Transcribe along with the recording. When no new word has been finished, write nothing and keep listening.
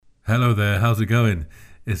Hello there, how's it going?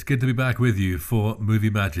 It's good to be back with you for Movie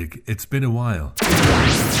Magic. It's been a while.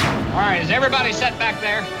 All right, is everybody set back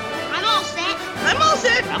there? I'm all set. I'm all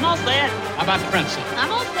set. I'm all set. How about the princess? I'm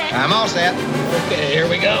all set. I'm all set. Okay, here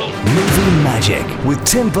we go. Movie Magic with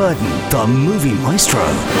Tim Burton, the movie maestro.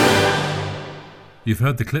 You've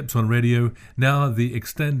heard the clips on radio, now the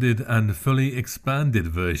extended and fully expanded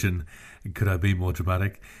version. Could I be more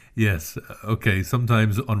dramatic? Yes, okay,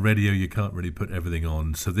 sometimes on radio you can't really put everything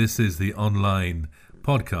on, so this is the online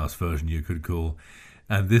podcast version you could call,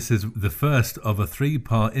 and this is the first of a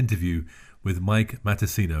 3-part interview with Mike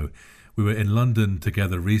Matessino. We were in London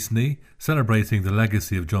together recently, celebrating the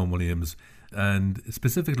legacy of John Williams, and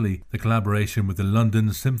specifically the collaboration with the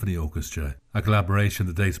London Symphony Orchestra, a collaboration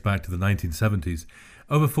that dates back to the 1970s.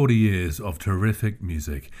 Over 40 years of terrific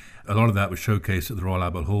music. A lot of that was showcased at the Royal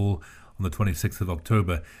Albert Hall on the 26th of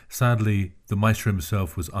October. Sadly, the maestro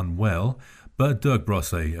himself was unwell, but Dirk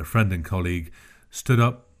Brosse, a friend and colleague, stood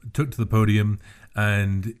up, took to the podium,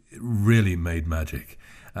 and really made magic.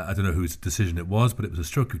 I don't know whose decision it was, but it was a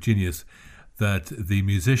stroke of genius that the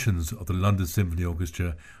musicians of the London Symphony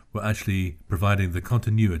Orchestra were actually providing the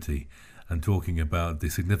continuity and talking about the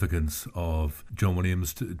significance of John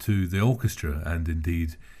Williams to the orchestra and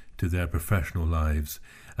indeed to their professional lives,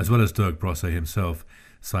 as well as Dirk Brosse himself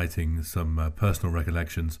citing some personal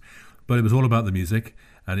recollections. But it was all about the music,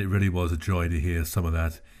 and it really was a joy to hear some of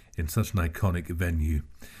that in such an iconic venue.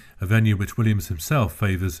 A venue which Williams himself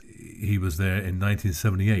favours. He was there in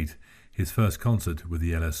 1978, his first concert with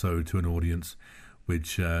the LSO to an audience,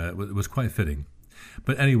 which was quite fitting.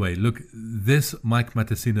 But anyway, look, this Mike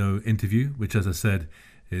Matessino interview, which as I said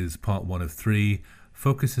is part 1 of 3,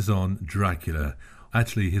 focuses on Dracula,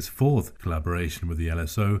 actually his 4th collaboration with the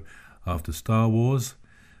LSO. After Star Wars,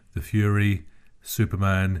 The Fury,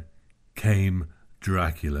 Superman, came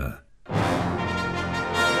Dracula.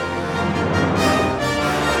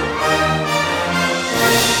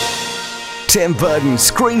 Tim Burton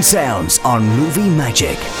Screen Sounds on Movie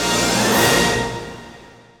Magic.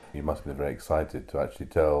 You must have been very excited to actually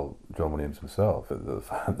tell John Williams himself the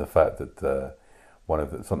fact that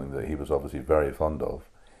something that he was obviously very fond of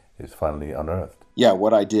is finally unearthed. Yeah,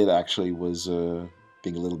 what I did actually was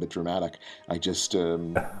being a little bit dramatic. I just did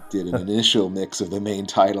an initial mix of the main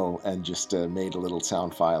title and just made a little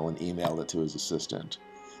sound file and emailed it to his assistant.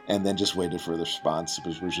 And then just waited for the response,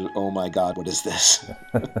 which was, oh my God, what is this?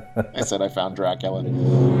 I said, I found Dracula.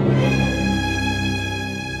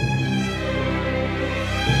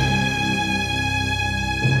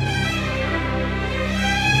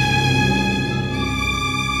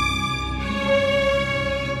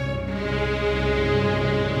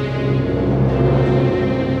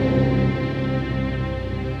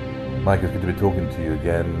 Mike, it's good to be talking to you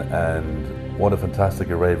again, and what a fantastic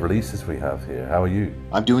array of releases we have here. How are you?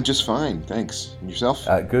 I'm doing just fine, thanks. And yourself?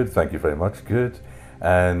 Good, thank you very much. Good.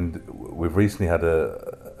 And we've recently had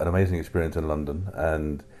an amazing experience in London,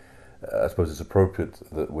 and I suppose it's appropriate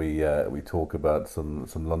that we talk about some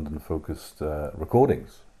London-focused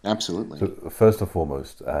recordings. Absolutely. So first and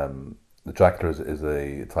foremost, The Dracula is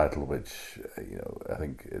a title which I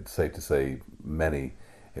think it's safe to say many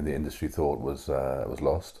in the industry thought was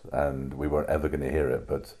lost, and we weren't ever going to hear it.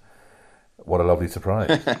 But what a lovely surprise!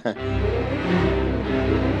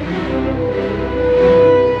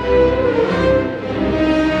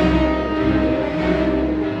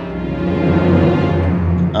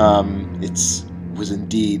 It was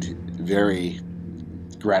indeed very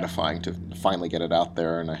gratifying to finally get it out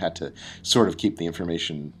there, and I had to sort of keep the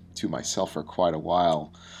information to myself for quite a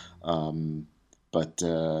while.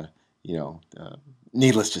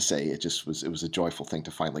 Needless to say, it was a joyful thing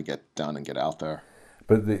to finally get done and get out there.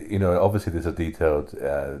 But obviously, there's a detailed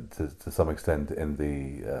to some extent in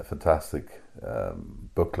the fantastic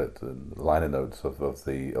booklet and liner notes of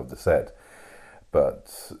the set.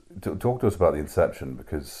 But talk to us about the inception,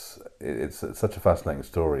 because it's such a fascinating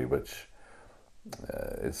story, which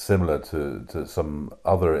is similar to some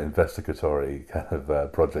other investigatory kind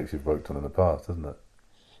of projects you've worked on in the past, isn't it?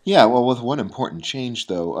 Yeah, well, with one important change,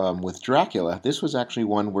 though, with Dracula, this was actually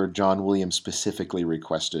one where John Williams specifically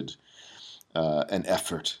requested an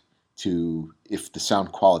effort to, if the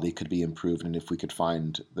sound quality could be improved and if we could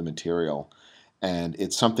find the material. And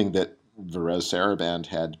it's something that Varese Sarabande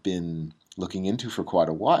had been looking into for quite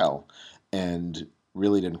a while and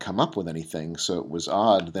really didn't come up with anything. So it was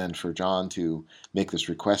odd then for John to make this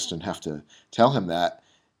request and have to tell him that.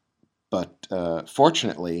 But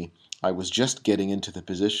fortunately, I was just getting into the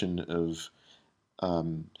position of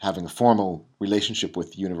having a formal relationship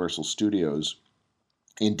with Universal Studios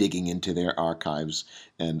in digging into their archives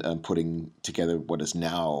and putting together what is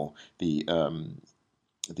now the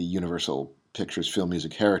the Universal Pictures Film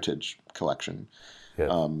Music Heritage Collection,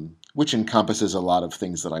 Yes. which encompasses a lot of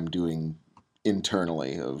things that I'm doing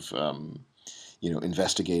internally of,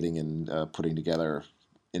 investigating and putting together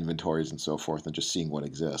inventories and so forth, and just seeing what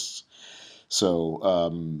exists.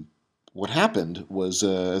 So what happened was,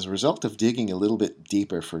 as a result of digging a little bit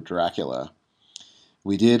deeper for Dracula,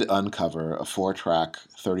 we did uncover a 4-track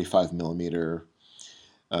 35 millimeter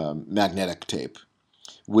magnetic tape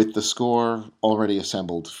with the score already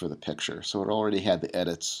assembled for the picture. So it already had the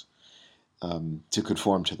edits to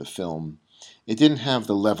conform to the film. It didn't have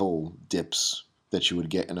the level dips that you would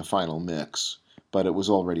get in a final mix, but it was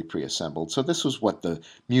already pre-assembled. So this was what the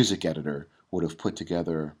music editor would have put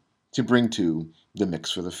together to bring to the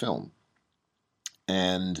mix for the film.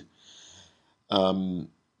 And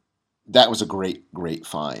that was a great, great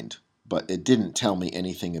find, but it didn't tell me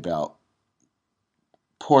anything about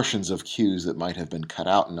portions of cues that might have been cut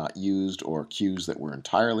out and not used, or cues that were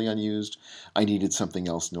entirely unused. I needed something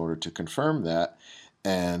else in order to confirm that,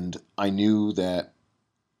 and I knew that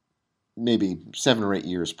maybe 7 or 8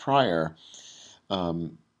 years prior,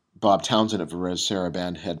 Bob Townsend of Varese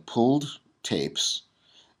Sarabande had pulled tapes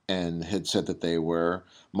and had said that they were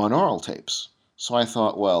monaural tapes. So I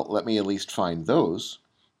thought, well, let me at least find those.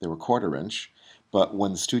 They were 1/4 inch, but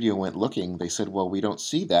when the studio went looking, they said, well, we don't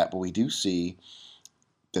see that, but we do see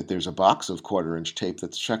that there's a box of 1/4 inch tape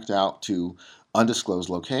that's checked out to undisclosed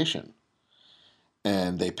location.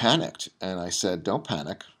 And they panicked, and I said, don't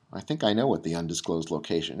panic. I think I know what the undisclosed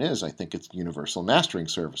location is. I think it's Universal Mastering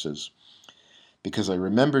Services. Because I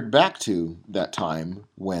remembered back to that time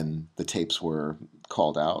when the tapes were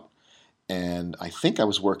called out, and I think I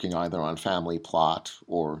was working either on Family Plot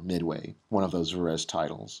or Midway, one of those Varese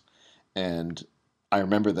titles. And I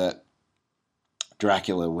remember that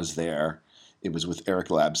Dracula was there. It was with Eric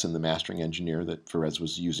Labson, the mastering engineer that Varese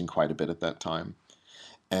was using quite a bit at that time.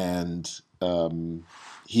 And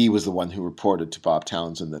he was the one who reported to Bob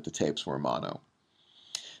Townsend that the tapes were mono.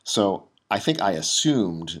 So I think I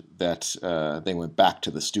assumed that they went back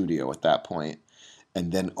to the studio at that point,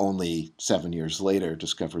 and then only 7 years later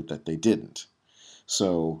discovered that they didn't.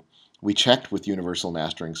 So we checked with Universal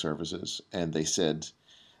Mastering Services, and they said,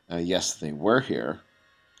 yes, they were here,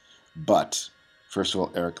 but first of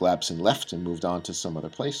all, Eric Labson left and moved on to some other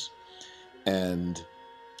place, and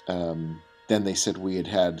then they said we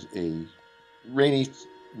had a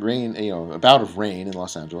a bout of rain in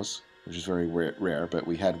Los Angeles, which is very rare, but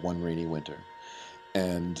we had one rainy winter.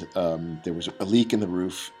 And there was a leak in the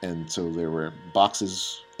roof, and so there were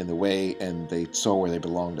boxes in the way, and they saw where they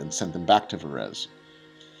belonged and sent them back to Varese.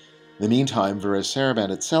 In the meantime, Varese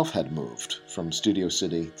Sarabande itself had moved from Studio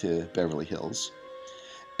City to Beverly Hills.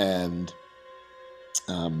 And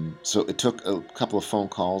so it took a couple of phone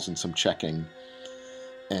calls and some checking,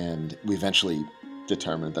 and we eventually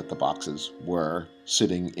determined that the boxes were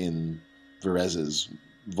sitting in Varese's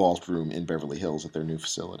vault room in Beverly Hills at their new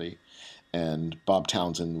facility. And Bob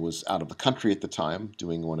Townsend was out of the country at the time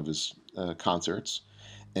doing one of his concerts.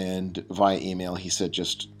 And via email, he said,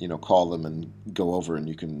 just, call them and go over and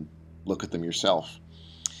you can look at them yourself.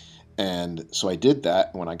 And so I did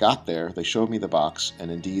that. When I got there, they showed me the box, and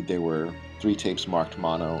indeed there were 3 tapes marked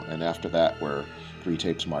mono, and after that were 3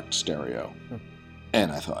 tapes marked stereo. And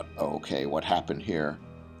I thought, oh, okay, what happened here?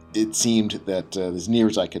 It seemed that, as near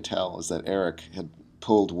as I could tell, is that Eric had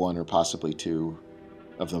pulled 1 or possibly 2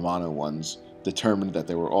 of the mono ones, determined that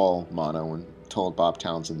they were all mono, and told Bob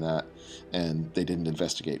Townsend that, and they didn't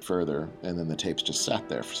investigate further, and then the tapes just sat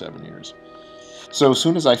there for 7 years. So as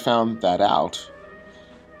soon as I found that out,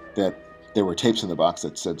 that there were tapes in the box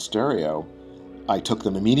that said stereo, I took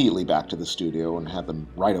them immediately back to the studio and had them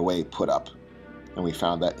right away put up. And we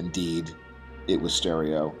found that indeed it was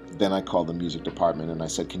stereo. Then I called the music department and I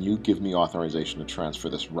said, can you give me authorization to transfer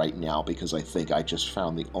this right now? Because I think I just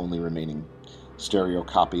found the only remaining stereo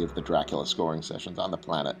copy of the Dracula scoring sessions on the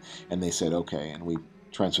planet. And they said, okay, and we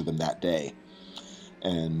transferred them that day.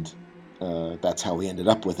 And that's how we ended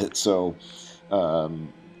up with it. So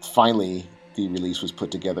finally, the release was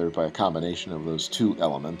put together by a combination of those 2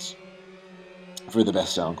 elements for the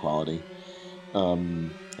best sound quality.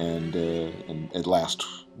 And at last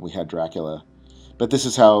we had Dracula. But this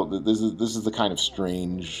is the kind of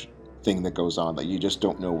strange thing that goes on, that you just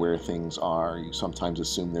don't know where things are. You sometimes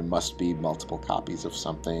assume there must be multiple copies of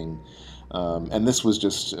something. And this was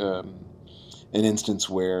just an instance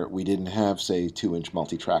where we didn't have, say, 2-inch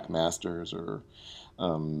multi-track masters or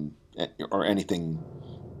anything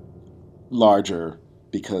larger,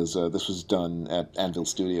 because this was done at Anvil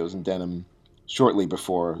Studios in Denham shortly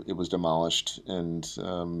before it was demolished, and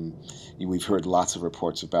we've heard lots of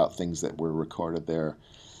reports about things that were recorded there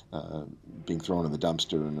being thrown in the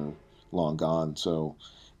dumpster and are long gone. So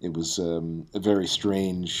it was a very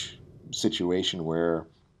strange situation where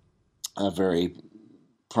a very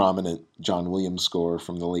prominent John Williams score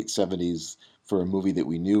from the late 70s for a movie that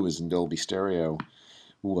we knew was in Dolby Stereo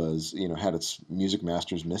was, had its music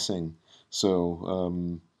masters missing. So,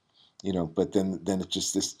 but then it's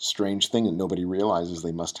just this strange thing that nobody realizes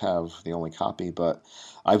they must have the only copy. But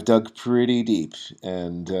I've dug pretty deep,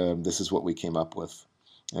 and this is what we came up with.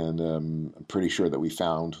 And I'm pretty sure that we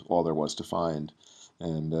found all there was to find.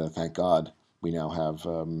 And thank God we now have,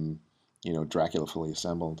 Dracula fully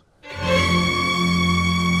assembled.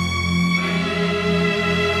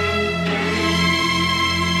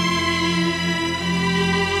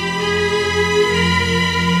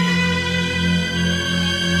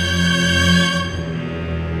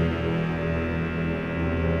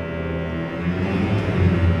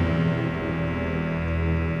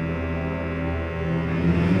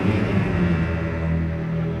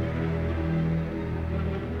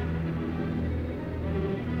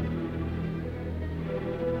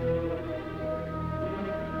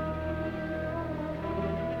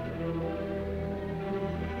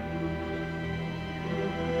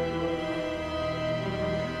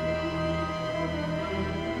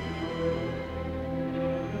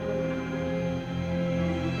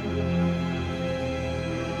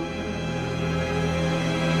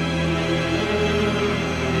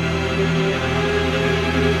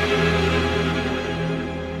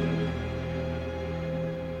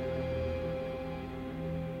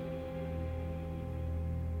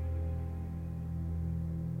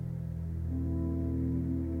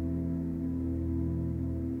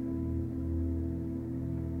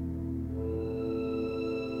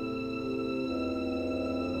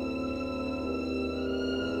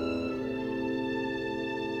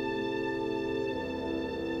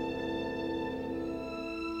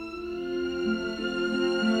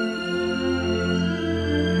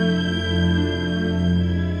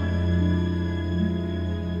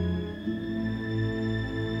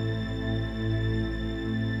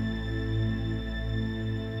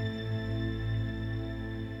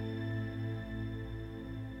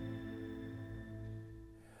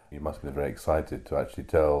 You must have been very excited to actually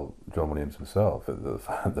tell John Williams himself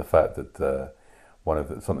the fact that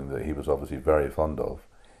something that he was obviously very fond of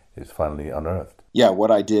is finally unearthed. Yeah,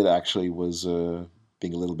 what I did actually was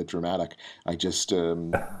being a little bit dramatic. I just did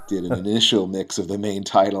an initial mix of the main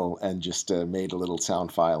title and just made a little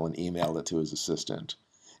sound file and emailed it to his assistant,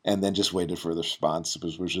 and then just waited for the response. It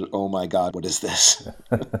was oh my God, what is this?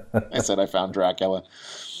 I said I found Dracula.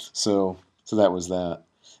 So that was that.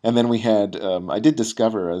 And then we had, I did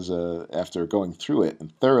discover after going through it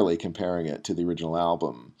and thoroughly comparing it to the original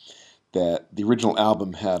album, that the original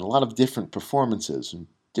album had a lot of different performances and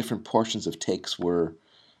different portions of takes were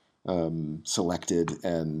selected,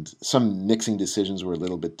 and some mixing decisions were a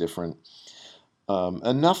little bit different.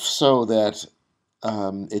 Enough so that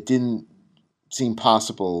it didn't seem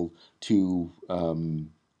possible to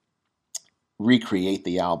recreate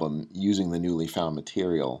the album using the newly found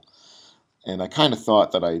material. And I kind of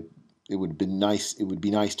thought that it would be nice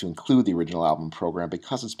to include the original album program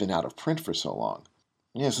because it's been out of print for so long.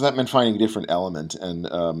 Yeah, so that meant finding a different element.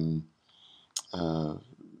 And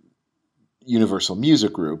Universal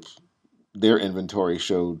Music Group, their inventory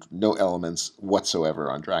showed no elements whatsoever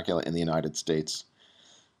on Dracula in the United States,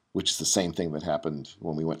 which is the same thing that happened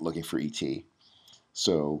when we went looking for E.T.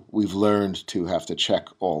 So we've learned to have to check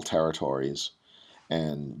all territories.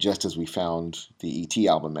 And just as we found the E.T.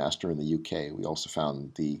 album master in the UK, we also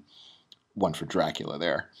found the one for Dracula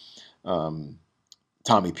there.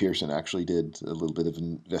 Tommy Pearson actually did a little bit of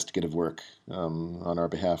investigative work on our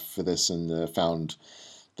behalf for this, and found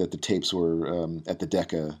that the tapes were at the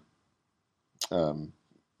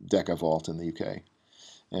Decca Vault in the UK.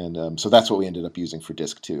 And so that's what we ended up using for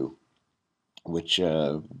disc 2, which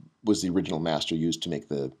was the original master used to make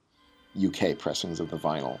the UK pressings of the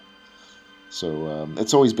vinyl. So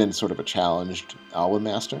it's always been sort of a challenged album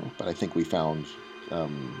master, but I think we found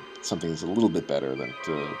something that's a little bit better than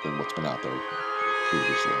what's been out there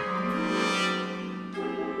previously.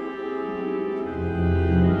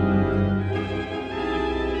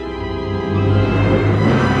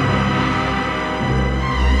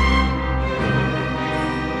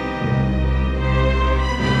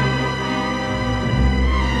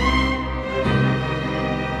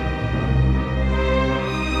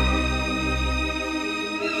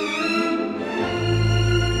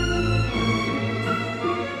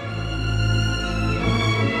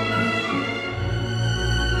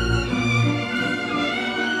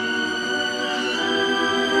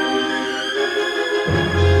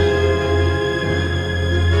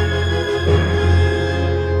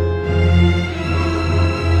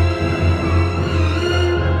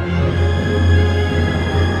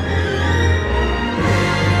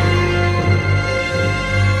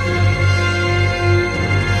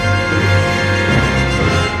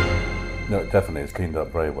 No, definitely, it's cleaned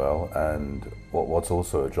up very well. And what's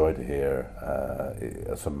also a joy to hear,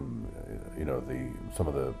 some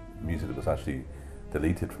of the music that was actually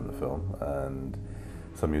deleted from the film, and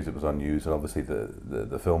some music was unused, and obviously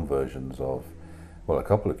the film versions of, well, a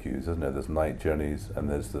couple of cues, isn't it? There's Night Journeys and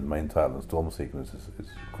there's the main title and storm sequence is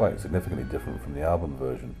quite significantly different from the album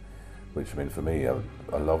version, which, I mean, for me,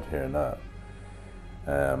 I loved hearing that.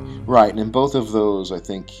 Right, and in both of those, I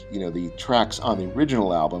think, the tracks on the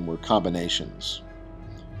original album were combinations,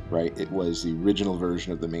 right? It was the original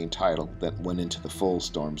version of the main title that went into the full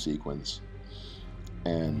storm sequence.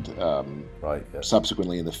 And right, yes.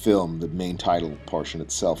 Subsequently in the film, the main title portion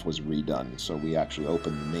itself was redone. So we actually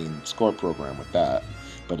opened the main score program with that,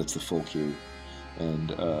 but it's the full cue.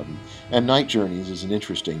 And Night Journeys is an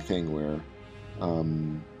interesting thing where,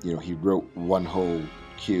 he wrote one whole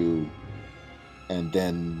cue and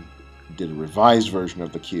then did a revised version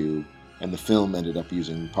of the cue, and the film ended up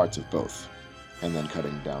using parts of both and then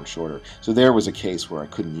cutting down shorter. So there was a case where I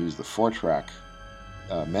couldn't use the 4-track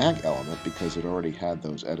mag element because it already had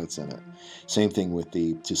those edits in it. Same thing with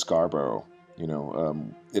To Scarborough.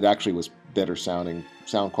 It actually was better sound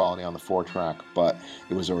quality on the 4-track, but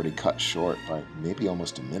it was already cut short by maybe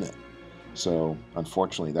almost a minute. So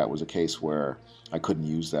unfortunately, that was a case where I couldn't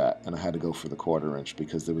use that, and I had to go for the 1/4 inch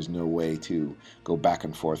because there was no way to go back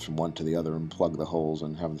and forth from one to the other and plug the holes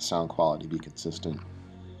and have the sound quality be consistent.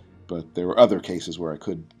 But there were other cases where I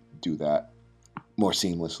could do that more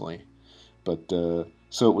seamlessly. But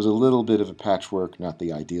so it was a little bit of a patchwork, not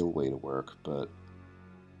the ideal way to work, but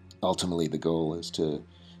ultimately the goal is to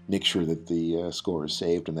make sure that the score is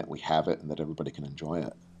saved and that we have it and that everybody can enjoy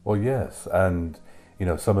it. Well, yes, and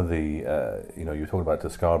some of the, you're talking about To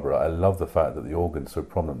Scarborough. I love the fact that the organ's so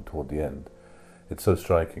prominent toward the end. It's so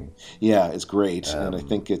striking. Yeah, it's great, and I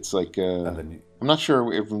think it's like I'm not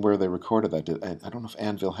sure even where they recorded that. I don't know if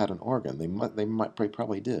Anvil had an organ. They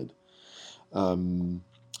probably did.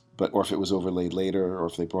 Or if it was overlaid later, or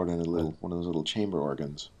if they brought in one of those little chamber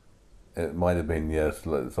organs. It might have been, yes,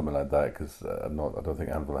 something like that, because I don't think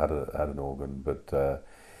Anvil had an organ, but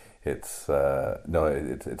it's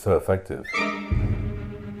so effective.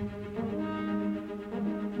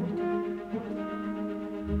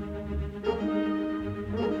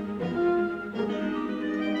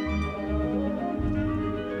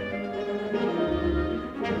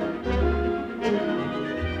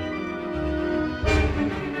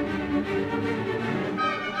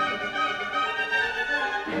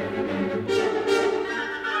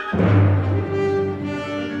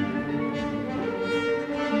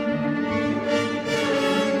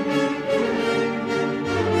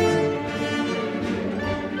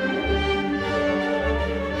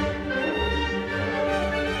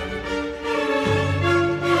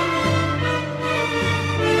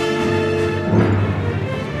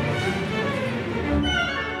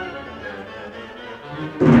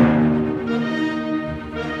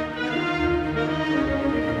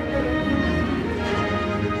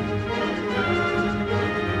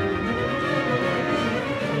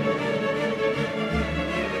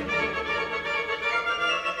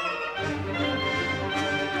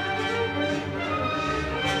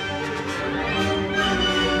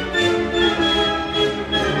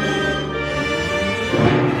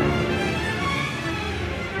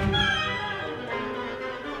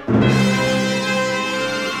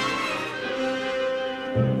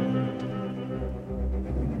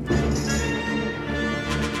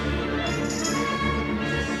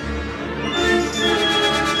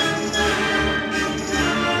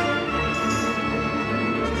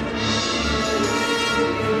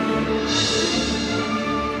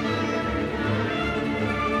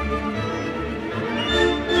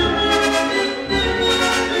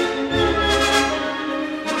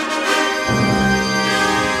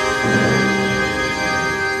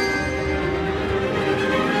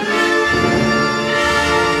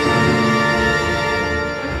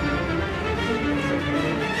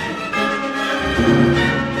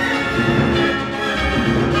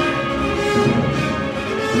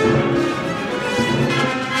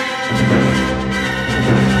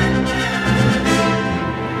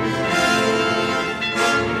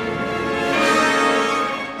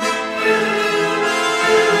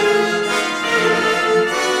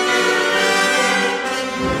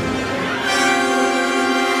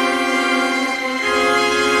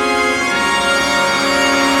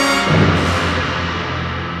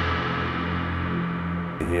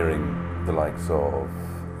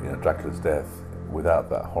 Dracula's death without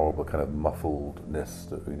that horrible kind of muffledness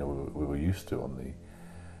that we were used to on the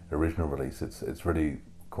original release. It's really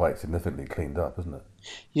quite significantly cleaned up, isn't it?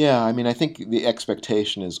 Yeah, I mean, I think the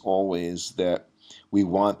expectation is always that we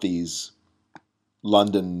want these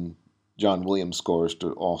London John Williams scores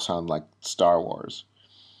to all sound like Star Wars,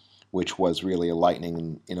 which was really a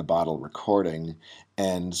lightning in a bottle recording.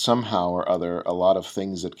 And somehow or other, a lot of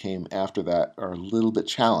things that came after that are a little bit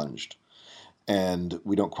challenged. And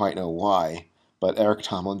we don't quite know why, but Eric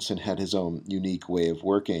Tomlinson had his own unique way of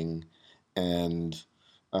working. And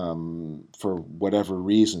for whatever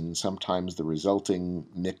reason, sometimes the resulting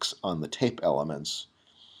mix on the tape elements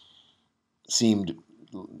seemed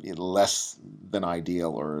less than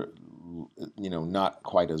ideal, or not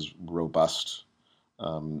quite as robust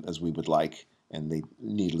as we would like, and they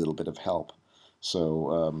need a little bit of help.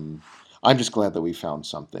 So I'm just glad that we found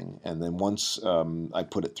something. And then once I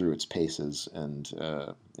put it through its paces and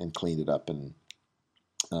cleaned it up and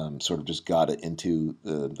sort of just got it into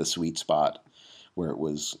the sweet spot where it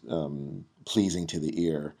was pleasing to the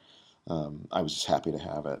ear, I was just happy to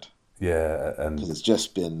have it. Yeah, and Because it's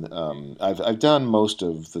just been I've done most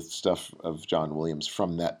of the stuff of John Williams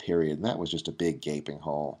from that period, and that was just a big gaping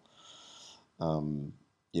hole.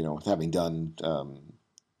 Having done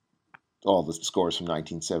all the scores from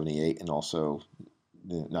 1978 and also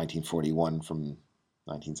the 1941 from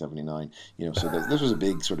 1979, so this was a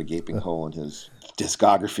big sort of gaping hole in his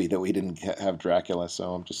discography that we didn't have Dracula.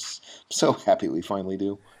 So I'm just so happy we finally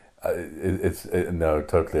do. No,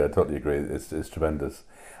 totally. I totally agree. It's tremendous,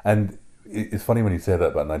 and it's funny when you say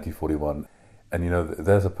that about 1941, and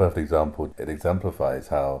there's a perfect example. It exemplifies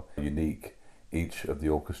how unique each of the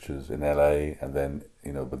orchestras in LA and then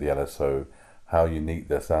with the LSO, how unique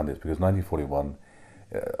their sound is. Because 1941,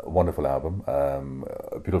 a wonderful album,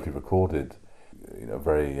 beautifully recorded,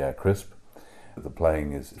 very crisp. The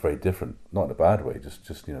playing is very different, not in a bad way, just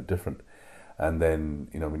different. And then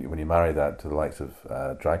when you marry that to the likes of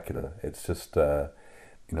Dracula, it's just we're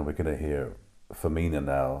going to hear Femina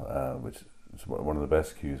now, which is one of the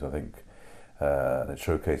best cues, I think, and it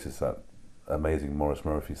showcases that amazing Maurice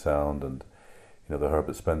Murphy sound and the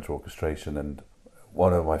Herbert Spencer orchestration. And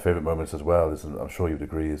one of my favorite moments as well is, and I'm sure you'd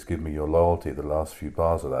agree, is "Give Me Your Loyalty." The last few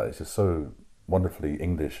bars of that, it's just so wonderfully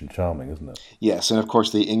English and charming, isn't it? Yes, and of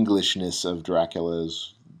course the Englishness of Dracula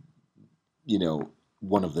is,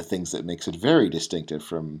 one of the things that makes it very distinctive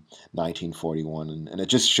from 1941, and it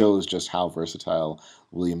just shows just how versatile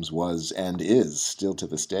Williams was and is still to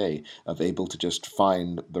this day, of able to just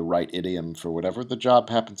find the right idiom for whatever the job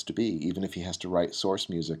happens to be. Even if he has to write source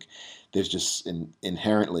music, there's just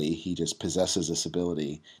inherently he just possesses this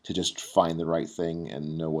ability to just find the right thing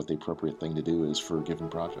and know what the appropriate thing to do is for a given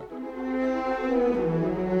project.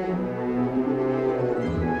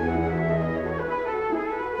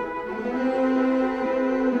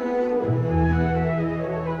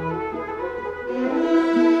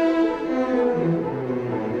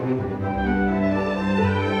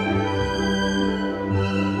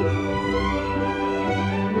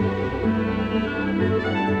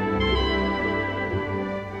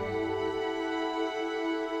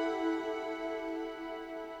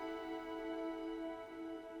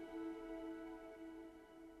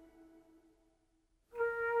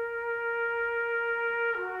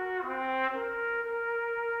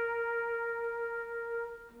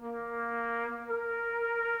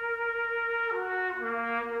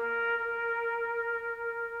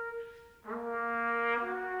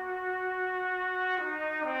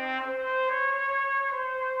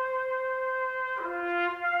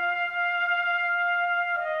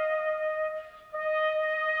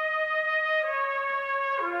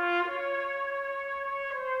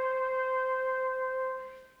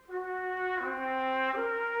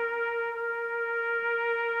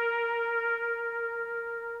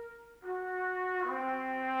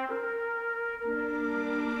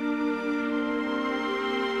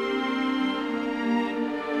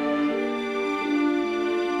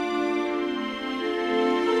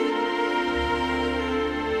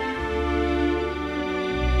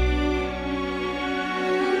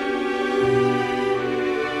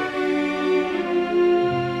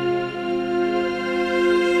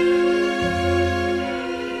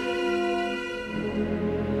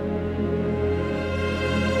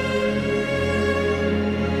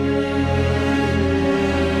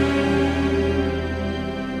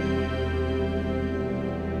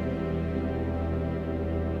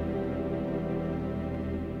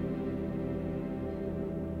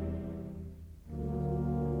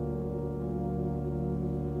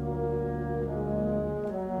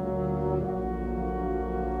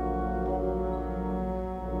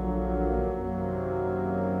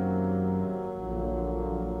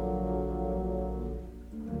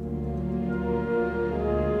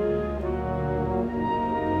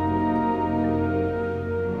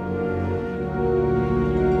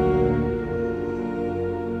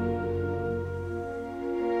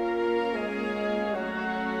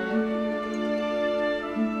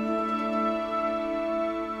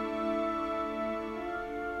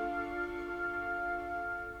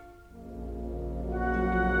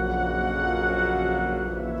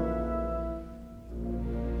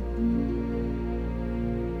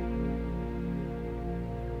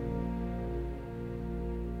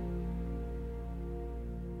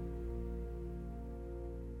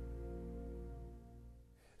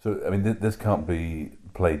 So, I mean, this can't be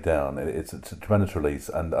played down. It's a tremendous release,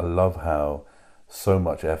 and I love how so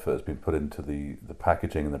much effort has been put into the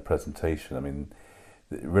packaging and the presentation. I mean,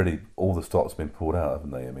 really, all the stops have been pulled out,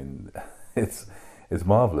 haven't they? I mean, it's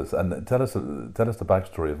marvelous. And tell us the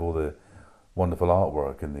backstory of all the wonderful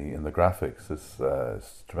artwork and the graphics.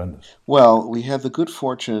 It's tremendous. Well, we have the good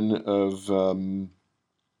fortune of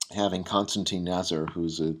having Konstantin Nazar,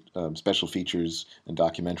 who's a special features and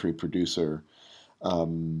documentary producer,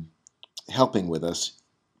 helping with us,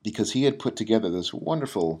 because he had put together this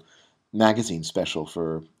wonderful magazine special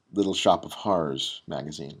for Little Shop of Horrors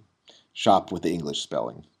magazine. Shop with the English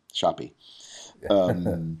spelling, shoppy.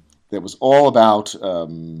 That was all about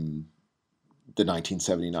the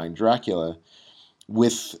 1979 Dracula,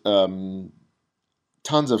 with tons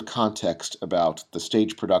of context about the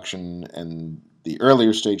stage production and the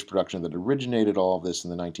earlier stage production that originated all of this in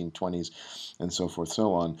the 1920s, and so forth,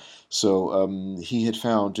 so on. So he had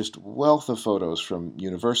found just wealth of photos from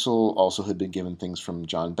Universal, also had been given things from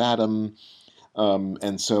John Badham,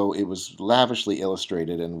 and so it was lavishly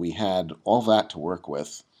illustrated, and we had all that to work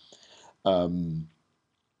with. And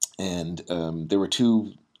there were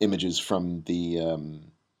two images from the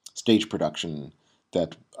stage production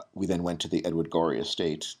that we then went to the Edward Gorey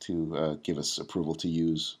estate to give us approval to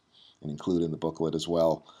use and include in the booklet as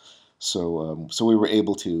well. So we were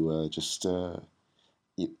able to just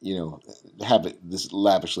have this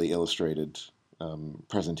lavishly illustrated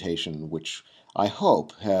presentation, which I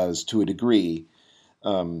hope has, to a degree,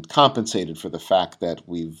 compensated for the fact that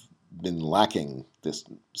we've been lacking this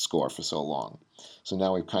score for so long. So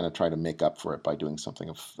now we've kind of tried to make up for it by doing something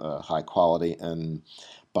of high quality, and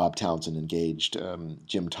Bob Townsend engaged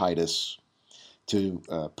Jim Titus to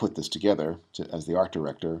put this together as the art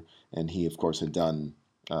director, and he, of course, had done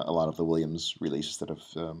a lot of the Williams releases that have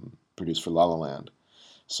produced for La La Land.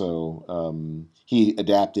 So he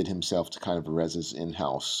adapted himself to kind of Varese's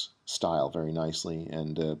in-house style very nicely,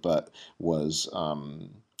 and but was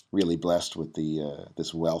really blessed with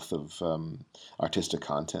this wealth of artistic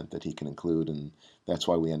content that he can include, and that's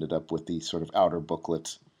why we ended up with the sort of outer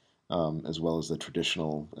booklet as well as the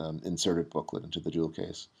traditional inserted booklet into the jewel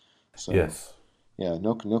case. So, yes. Yeah,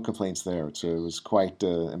 no complaints there. It was quite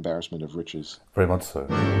embarrassment of riches. Very much so.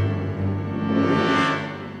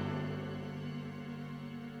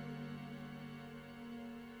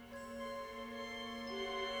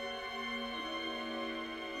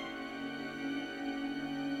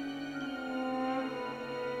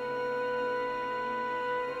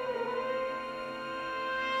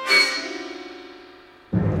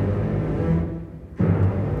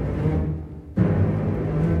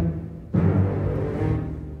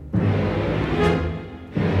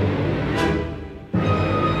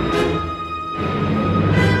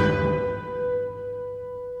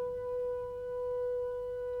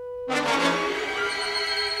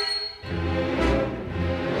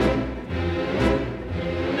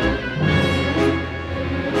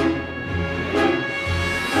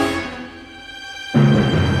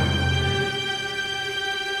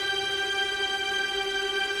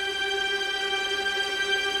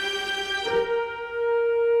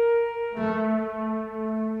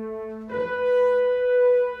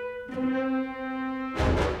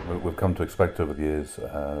 We've come to expect over the years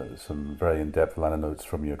some very in-depth liner notes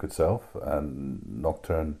from your good self, and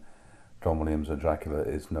Nocturne, John Williams and Dracula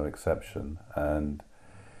is no exception. And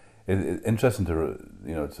it's interesting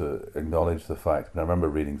to acknowledge the fact. And I remember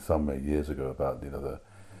reading somewhere years ago about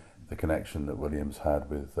the connection that Williams had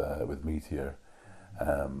with Meteor,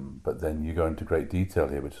 but then you go into great detail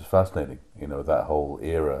here, which is fascinating. That whole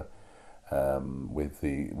era with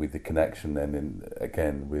the connection, and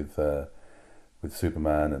again with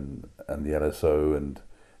Superman and the LSO, and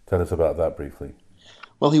tell us about that briefly.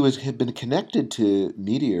 Well, he had been connected to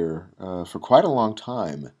Meteor for quite a long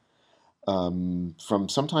time, from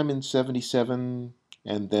sometime in '77,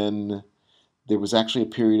 and then there was actually a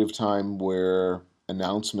period of time where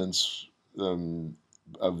announcements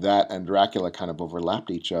of that and Dracula kind of overlapped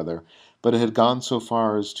each other, but it had gone so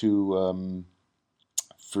far as to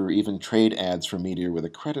for even trade ads for Meteor with a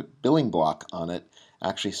credit billing block on it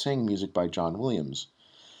actually saying music by John Williams.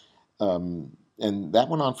 And that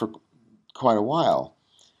went on for quite a while.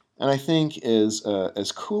 And I think as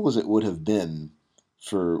cool as it would have been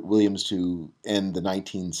for Williams to end the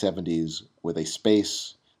 1970s with a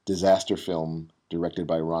space disaster film directed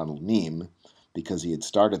by Ronald Neame, because he had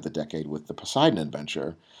started the decade with the Poseidon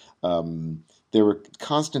Adventure, there were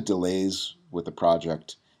constant delays with the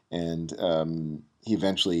project, and he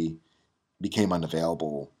eventually became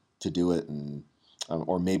unavailable to do it, and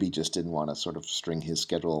or maybe just didn't want to sort of string his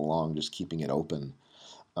schedule along, just keeping it open.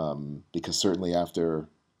 Because certainly after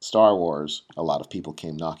Star Wars, a lot of people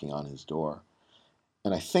came knocking on his door.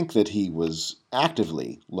 And I think that he was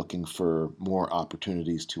actively looking for more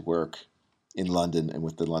opportunities to work in London and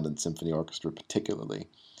with the London Symphony Orchestra particularly,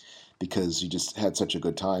 because he just had such a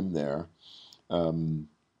good time there.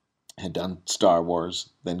 Had done Star Wars,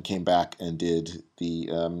 then came back and did the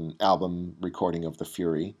album recording of The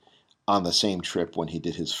Fury on the same trip when he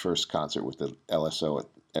did his first concert with the LSO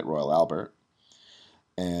at Royal Albert.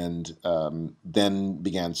 And then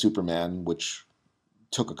began Superman, which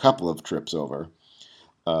took a couple of trips over.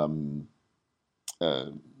 A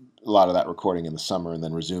lot of that recording in the summer and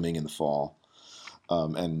then resuming in the fall.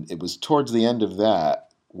 And it was towards the end of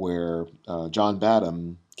that where John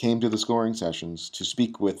Badham came to the scoring sessions to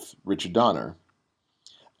speak with Richard Donner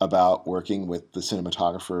about working with the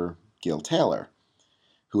cinematographer Gil Taylor,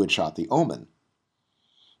 who had shot The Omen,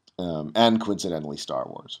 and coincidentally Star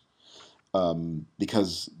Wars.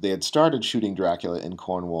 Because they had started shooting Dracula in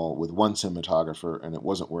Cornwall with one cinematographer and it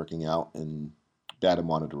wasn't working out, and Badham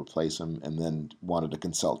wanted to replace him and then wanted to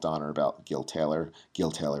consult Donner about Gil Taylor.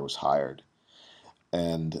 Gil Taylor was hired.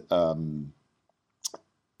 And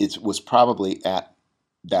it was probably at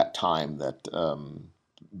that time that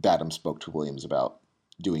Badham spoke to Williams about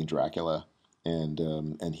doing Dracula, and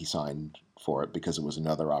he signed for it because it was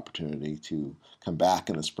another opportunity to come back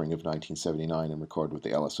in the spring of 1979 and record with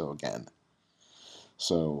the LSO again.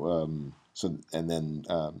 So and then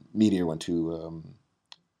Meteor went to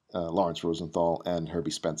Lawrence Rosenthal, and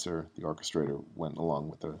Herbie Spencer, the orchestrator, went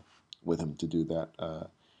along with him to do that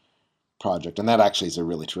project. And that actually is a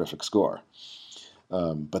really terrific score.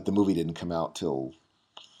 But the movie didn't come out till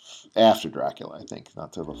after Dracula, I think,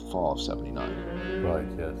 not till the fall of 79. Right,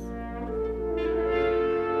 yes.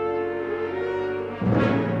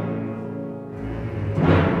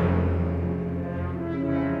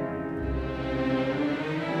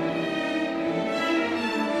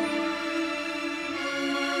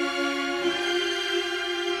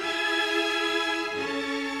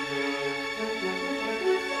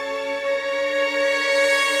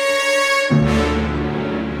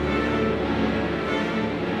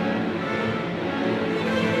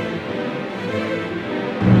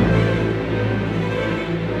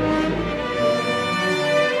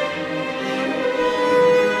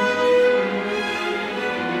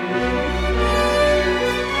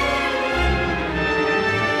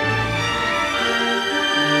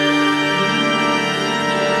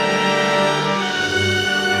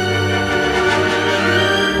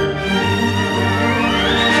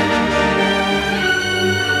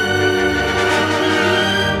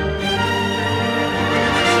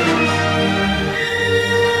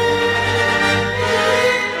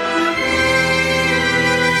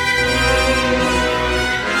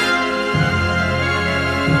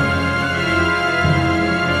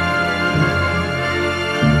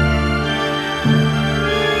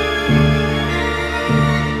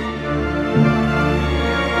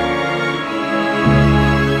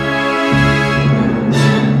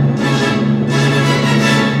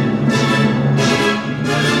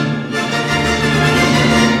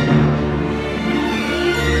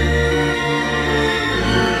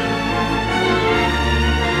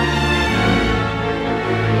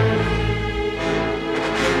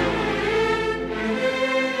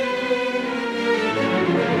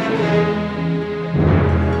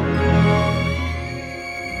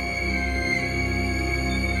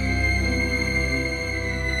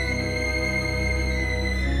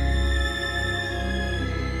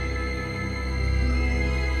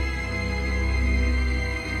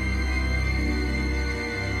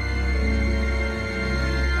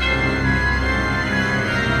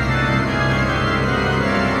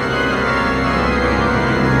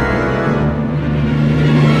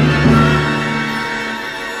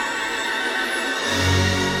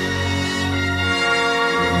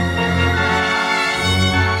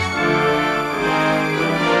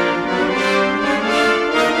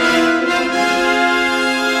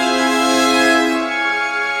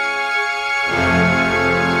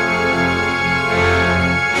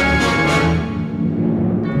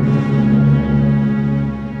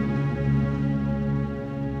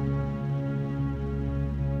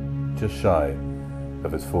 Just shy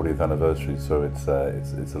of its 40th anniversary, so it's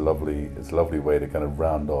a lovely way to kind of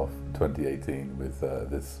round off 2018 with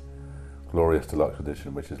this glorious deluxe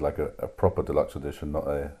edition, which is like a proper deluxe edition, not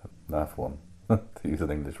a naff one, to use an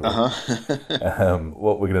English word.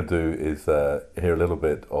 What we're going to do is hear a little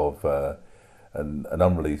bit of an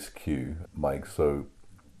unreleased cue, Mike. So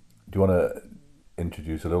do you want to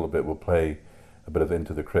introduce a little bit? We'll play a bit of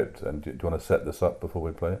Into the Crypt, and do you want to set this up before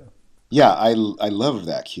we play it? Yeah, I love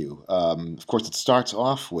that cue. Of course, it starts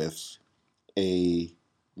off with a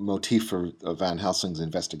motif for Van Helsing's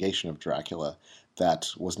investigation of Dracula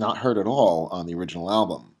that was not heard at all on the original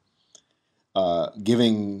album,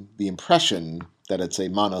 giving the impression that it's a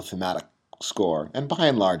monothematic score, and by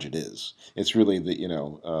and large it is. It's really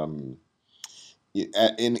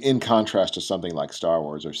in contrast to something like Star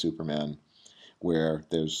Wars or Superman, where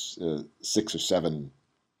there's 6 or 7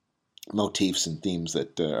 motifs and themes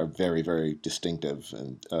that are very, very distinctive,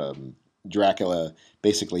 and Dracula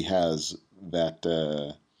basically has that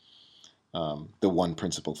the one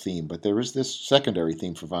principal theme, but there is this secondary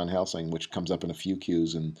theme for Van Helsing, which comes up in a few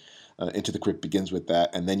cues, and Into the Crypt begins with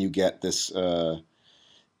that, and then you get this,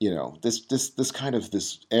 this kind of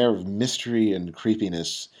this air of mystery and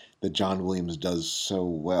creepiness that John Williams does so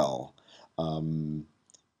well.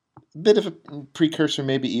 Bit of a precursor,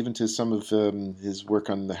 maybe even to some of his work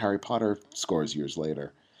on the Harry Potter scores years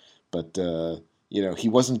later, but he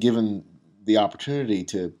wasn't given the opportunity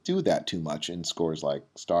to do that too much in scores like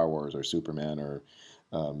Star Wars or Superman or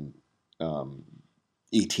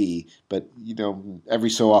E.T. But every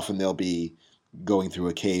so often they'll be going through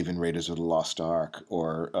a cave in Raiders of the Lost Ark,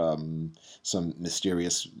 or some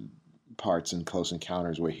mysterious parts in Close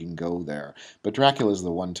Encounters where he can go there. But Dracula is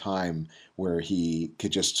the one time where he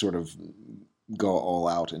could just sort of go all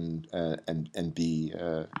out and be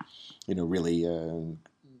really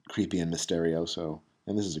creepy and mysterioso.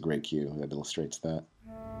 And this is a great cue that illustrates that.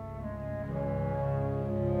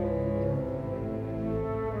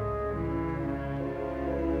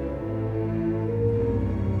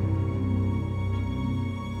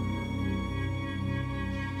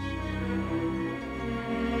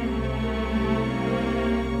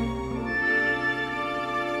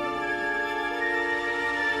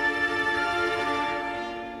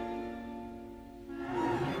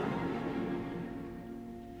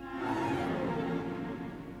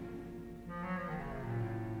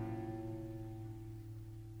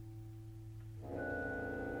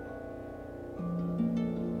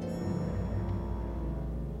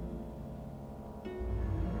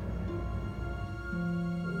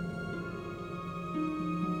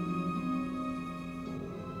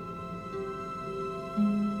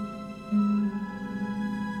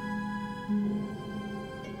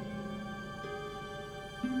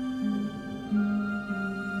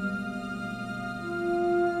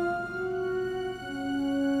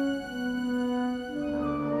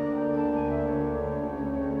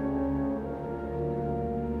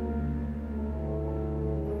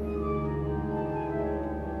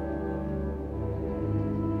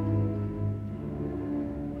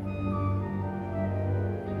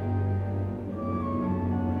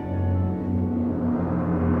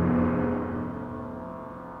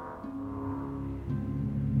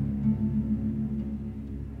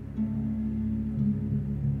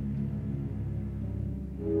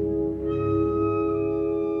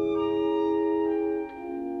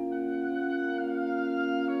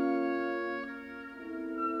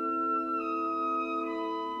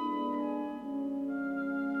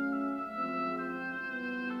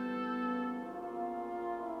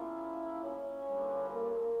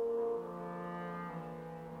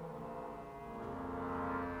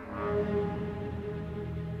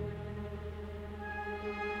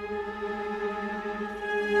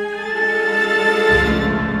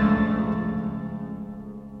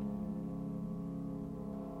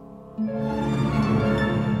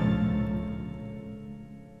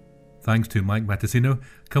 Thanks to Mike Matessino.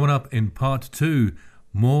 Coming up in part 2,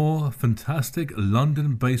 more fantastic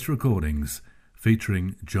London-based recordings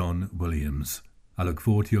featuring John Williams. I look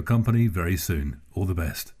forward to your company very soon. All the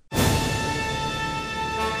best.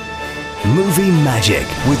 Movie Magic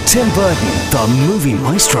with Tim Burton, the Movie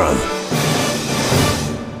Maestro.